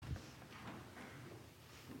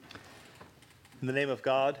In the name of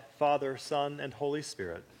God, Father, Son, and Holy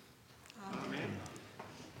Spirit. Amen.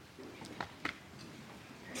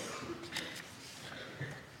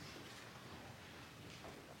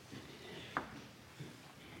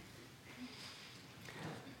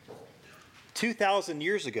 2,000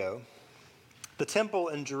 years ago, the temple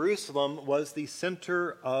in Jerusalem was the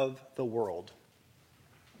center of the world,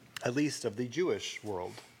 at least of the Jewish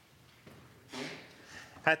world.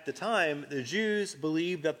 At the time, the Jews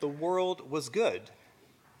believed that the world was good,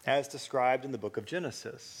 as described in the book of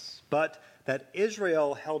Genesis, but that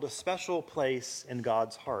Israel held a special place in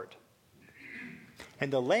God's heart.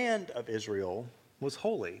 And the land of Israel was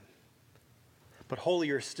holy, but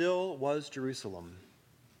holier still was Jerusalem.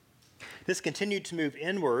 This continued to move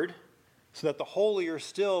inward, so that the holier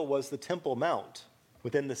still was the Temple Mount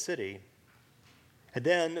within the city, and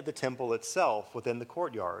then the temple itself within the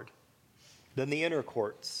courtyard, then the inner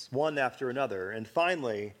courts, one after another, and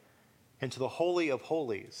finally into the Holy of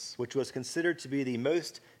Holies, which was considered to be the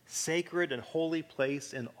most sacred and holy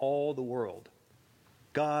place in all the world,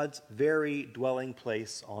 God's very dwelling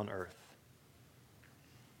place on earth.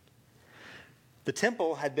 The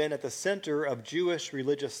temple had been at the center of Jewish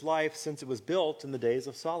religious life since it was built in the days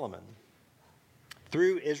of Solomon.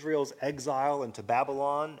 Through Israel's exile into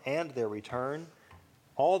Babylon and their return,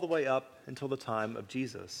 all the way up until the time of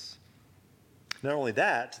Jesus. Not only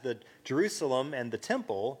that, the Jerusalem and the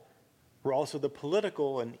temple were also the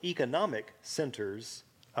political and economic centers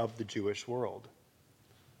of the Jewish world.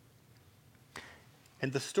 In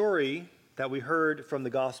the story that we heard from the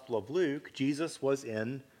Gospel of Luke, Jesus was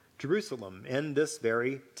in Jerusalem, in this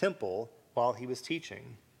very temple, while he was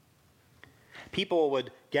teaching. People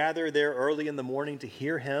would gather there early in the morning to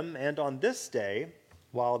hear him, and on this day,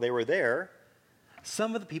 while they were there,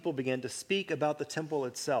 some of the people began to speak about the temple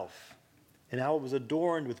itself and how it was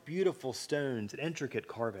adorned with beautiful stones and intricate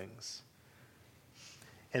carvings.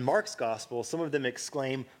 In Mark's gospel, some of them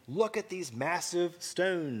exclaim, "Look at these massive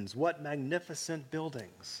stones, what magnificent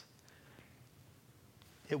buildings."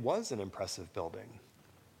 It was an impressive building.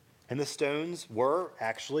 And the stones were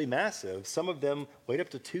actually massive. Some of them weighed up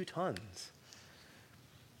to 2 tons.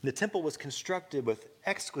 The temple was constructed with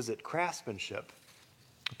exquisite craftsmanship,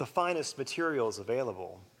 with the finest materials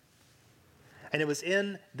available. And it was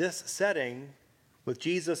in this setting, with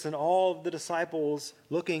Jesus and all of the disciples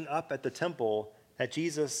looking up at the temple, that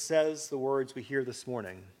Jesus says the words we hear this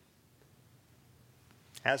morning.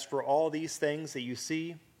 "As for all these things that you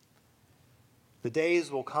see, the days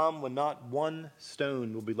will come when not one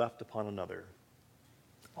stone will be left upon another.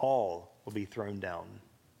 All will be thrown down."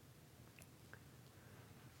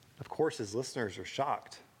 Of course, his listeners are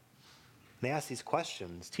shocked. They ask these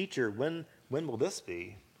questions. "Teacher, when will this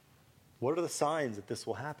be? What are the signs that this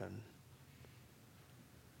will happen?"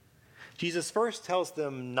 Jesus first tells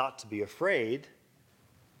them not to be afraid,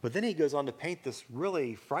 but then he goes on to paint this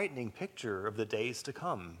really frightening picture of the days to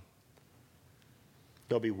come.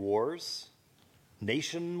 There'll be wars.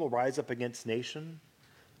 Nation will rise up against nation.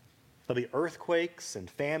 There'll be earthquakes and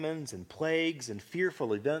famines and plagues and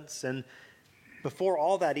fearful events. And before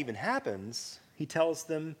all that even happens, he tells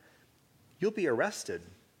them, you'll be arrested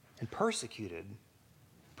and persecuted,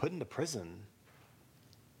 put into prison.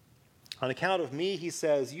 On account of me, he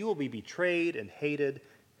says, you will be betrayed and hated,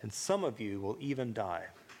 and some of you will even die.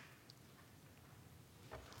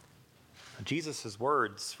 Jesus'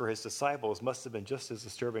 words for his disciples must have been just as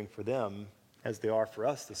disturbing for them as they are for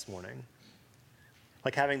us this morning,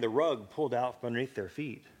 like having the rug pulled out from underneath their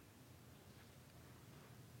feet.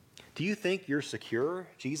 Do you think you're secure?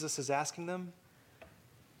 Jesus is asking them.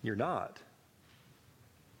 You're not.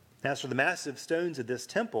 As for the massive stones of this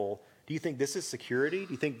temple, do you think this is security?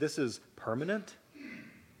 Do you think this is permanent?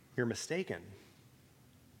 You're mistaken.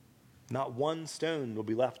 Not one stone will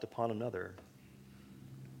be left upon another.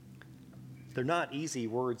 They're not easy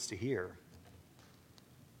words to hear.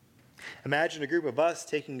 Imagine a group of us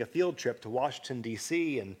taking a field trip to Washington,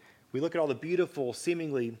 D.C., and we look at all the beautiful,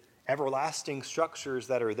 seemingly everlasting structures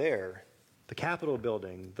that are there. The Capitol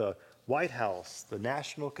building, the White House, the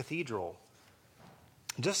National Cathedral.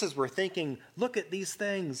 Just as we're thinking, look at these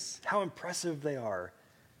things, how impressive they are,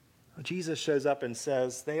 Jesus shows up and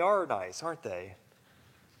says, they are nice, aren't they?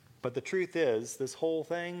 But the truth is, this whole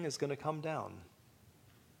thing is going to come down.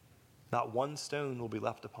 Not one stone will be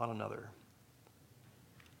left upon another.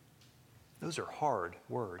 Those are hard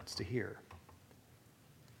words to hear.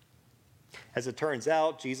 As it turns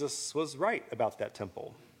out, Jesus was right about that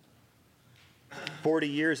temple. 40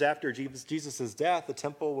 years after Jesus' death, the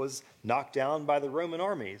temple was knocked down by the Roman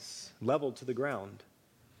armies, leveled to the ground.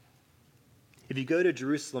 If you go to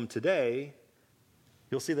Jerusalem today,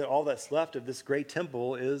 you'll see that all that's left of this great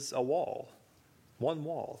temple is a wall. one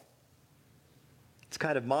wall. It's a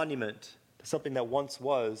kind of monument to something that once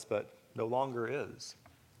was but no longer is.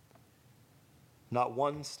 Not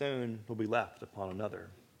one stone will be left upon another.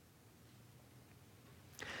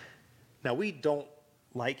 Now, we don't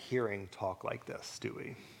like hearing talk like this, do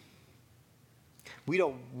we? We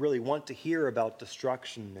don't really want to hear about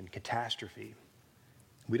destruction and catastrophe.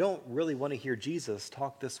 We don't really want to hear Jesus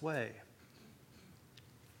talk this way.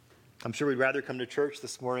 I'm sure we'd rather come to church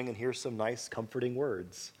this morning and hear some nice, comforting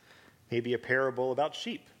words. Maybe a parable about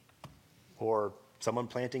sheep, or someone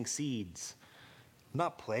planting seeds,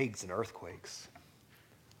 not plagues and earthquakes.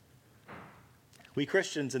 We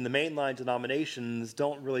Christians in the mainline denominations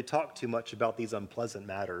don't really talk too much about these unpleasant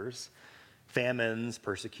matters. Famines,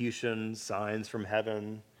 persecutions, signs from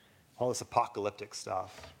heaven, all this apocalyptic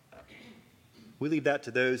stuff. We leave that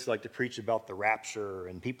to those who like to preach about the rapture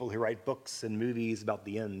and people who write books and movies about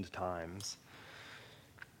the end times.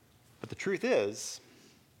 But the truth is,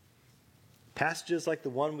 passages like the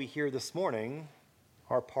one we hear this morning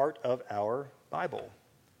are part of our Bible.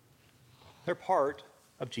 They're part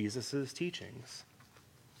of Jesus' teachings.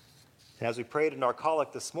 And as we prayed in our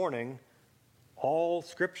collect this morning, all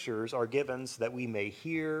scriptures are given so that we may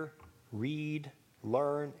hear, read,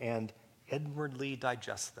 learn, and inwardly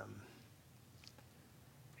digest them.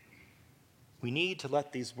 We need to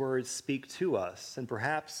let these words speak to us and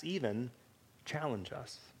perhaps even challenge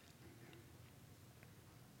us.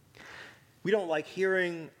 We don't like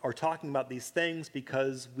hearing or talking about these things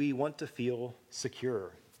because we want to feel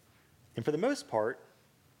secure. And for the most part,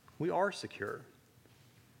 we are secure.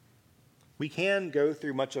 We can go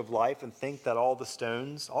through much of life and think that all the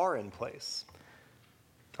stones are in place.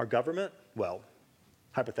 Our government, well,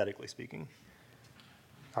 hypothetically speaking.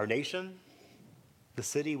 Our nation, the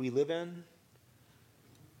city we live in.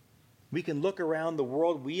 We can look around the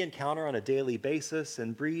world we encounter on a daily basis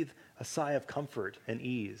and breathe a sigh of comfort and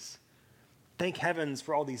ease. Thank heavens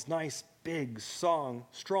for all these nice, big, strong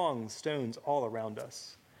stones all around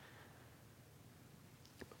us.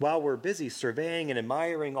 While we're busy surveying and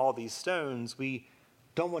admiring all these stones, we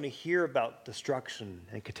don't want to hear about destruction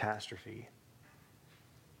and catastrophe.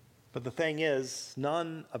 But the thing is,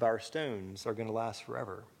 none of our stones are going to last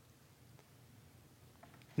forever.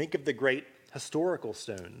 Think of the great historical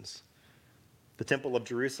stones. The Temple of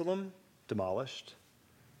Jerusalem, demolished.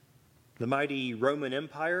 The mighty Roman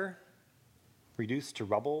Empire, reduced to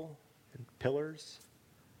rubble and pillars.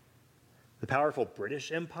 The powerful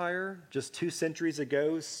British Empire, just 2 centuries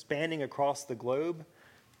ago, spanning across the globe,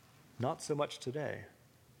 not so much today.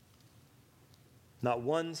 Not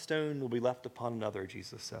one stone will be left upon another,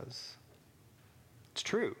 Jesus says. It's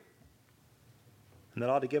true. And that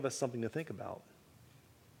ought to give us something to think about.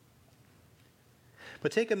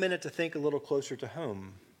 But take a minute to think a little closer to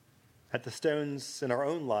home, at the stones in our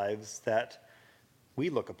own lives that we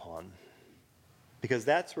look upon, because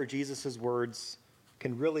that's where Jesus' words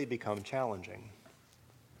can really become challenging.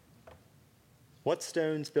 What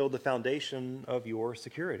stones build the foundation of your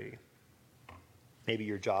security? Maybe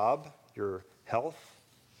your job, your health,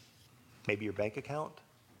 maybe your bank account.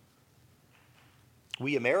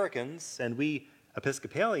 We Americans and we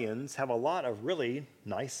Episcopalians have a lot of really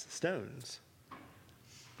nice stones.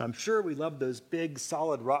 I'm sure we love those big,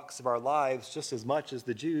 solid rocks of our lives just as much as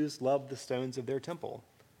the Jews loved the stones of their temple.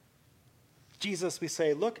 Jesus, we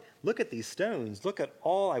say, look at these stones. Look at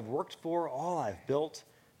all I've worked for, all I've built.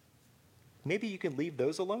 Maybe you can leave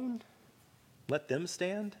those alone? Let them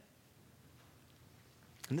stand?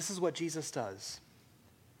 And this is what Jesus does.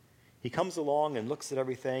 He comes along and looks at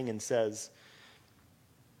everything and says,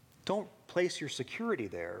 don't place your security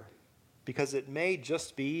there, because it may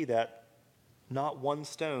just be that not one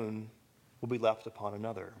stone will be left upon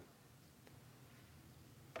another.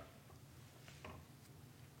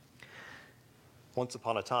 Once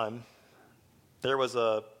upon a time, there was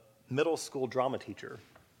a middle school drama teacher.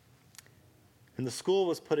 And the school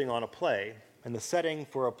was putting on a play, and the setting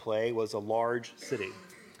for a play was a large city.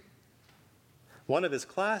 One of his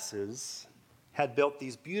classes had built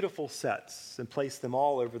these beautiful sets and placed them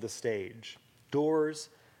all over the stage. Doors,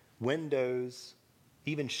 windows,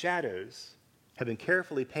 even shadows had been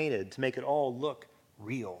carefully painted to make it all look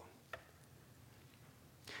real.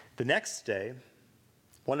 The next day,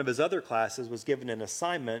 one of his other classes was given an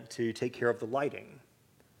assignment to take care of the lighting.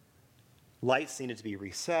 Lights needed to be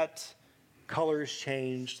reset, colors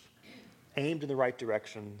changed, aimed in the right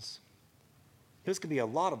directions. It was going to be a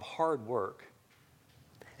lot of hard work.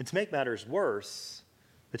 And to make matters worse,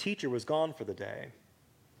 the teacher was gone for the day,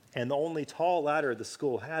 and the only tall ladder the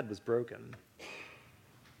school had was broken.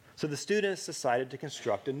 So the students decided to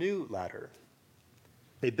construct a new ladder.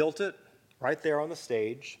 They built it right there on the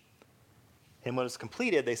stage, And when it was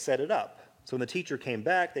completed, they set it up. So when the teacher came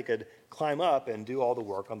back, they could climb up and do all the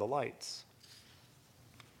work on the lights.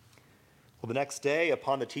 Well, the next day,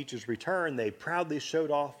 upon the teacher's return, they proudly showed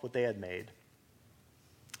off what they had made.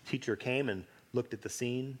 The teacher came and looked at the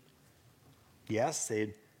scene. Yes,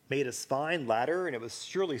 they'd made a fine ladder, and it was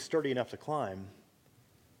surely sturdy enough to climb.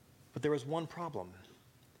 But there was one problem.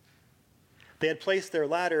 They had placed their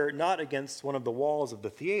ladder not against one of the walls of the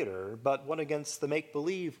theater, but one against the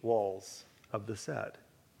make-believe walls of the set.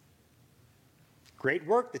 Great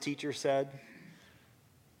work, the teacher said,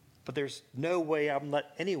 but there's no way I'm going to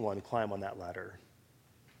let anyone climb on that ladder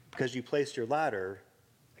because you placed your ladder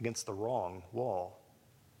against the wrong wall.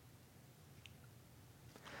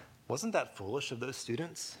 Wasn't that foolish of those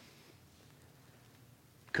students?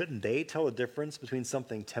 Couldn't they tell the difference between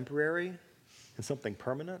something temporary and something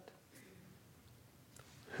permanent?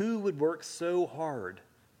 Who would work so hard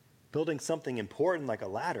building something important like a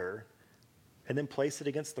ladder and then place it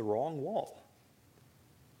against the wrong wall?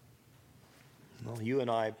 Well, you and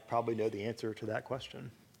I probably know the answer to that question.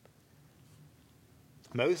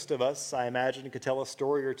 Most of us, I imagine, could tell a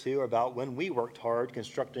story or two about when we worked hard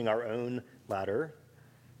constructing our own ladder,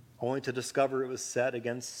 only to discover it was set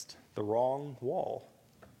against the wrong wall.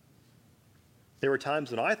 There were times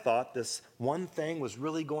when I thought this one thing was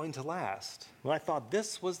really going to last, when I thought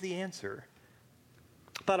this was the answer.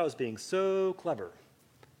 I thought I was being so clever.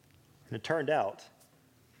 And it turned out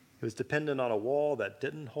it was dependent on a wall that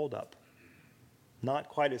didn't hold up, not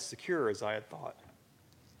quite as secure as I had thought.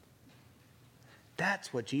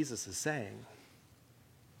 That's what Jesus is saying.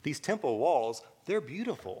 These temple walls, they're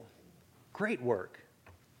beautiful, great work,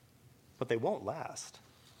 but they won't last.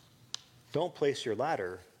 Don't place your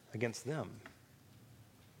ladder against them.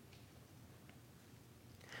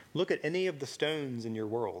 Look at any of the stones in your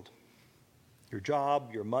world. Your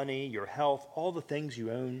job, your money, your health, all the things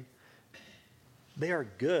you own. They are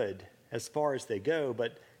good as far as they go,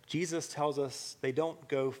 but Jesus tells us they don't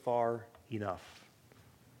go far enough.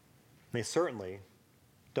 They certainly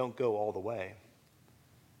don't go all the way.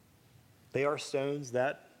 They are stones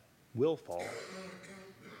that will fall.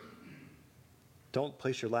 Don't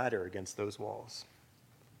place your ladder against those walls.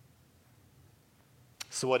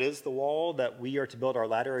 So what is the wall that we are to build our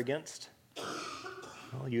ladder against?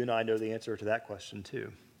 Well, you and I know the answer to that question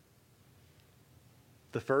too.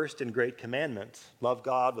 The first and great commandment, love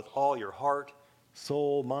God with all your heart,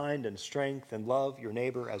 soul, mind, and strength, and love your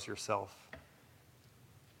neighbor as yourself.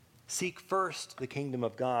 Seek first the kingdom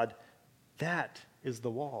of God. That is the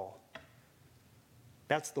wall.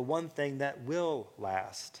 That's the one thing that will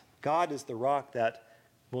last. God is the rock that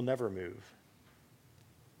will never move.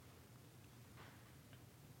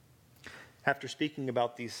 After speaking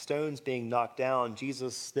about these stones being knocked down,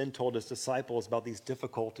 Jesus then told his disciples about these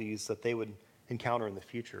difficulties that they would encounter in the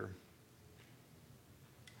future.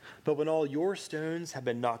 But when all your stones have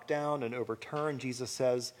been knocked down and overturned, Jesus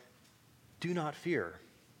says, do not fear,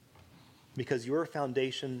 because your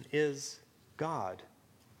foundation is God.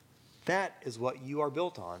 That is what you are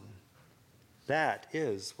built on. That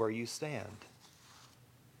is where you stand.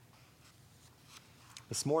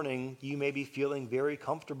 This morning, you may be feeling very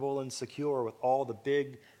comfortable and secure with all the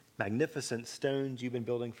big, magnificent stones you've been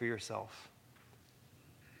building for yourself.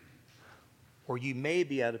 Or you may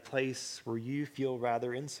be at a place where you feel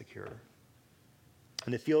rather insecure,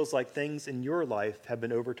 and it feels like things in your life have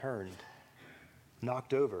been overturned,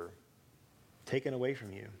 knocked over, taken away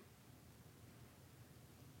from you.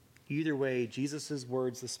 Either way, Jesus'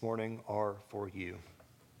 words this morning are for you.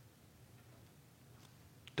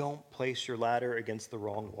 Don't place your ladder against the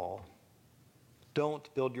wrong wall.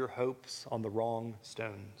 Don't build your hopes on the wrong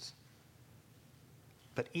stones.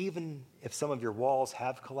 But even if some of your walls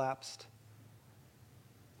have collapsed,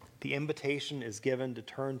 the invitation is given to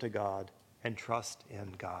turn to God and trust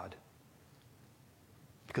in God.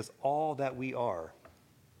 Because all that we are,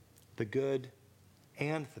 the good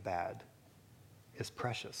and the bad, is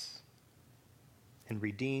precious and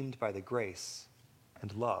redeemed by the grace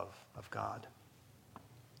and love of God.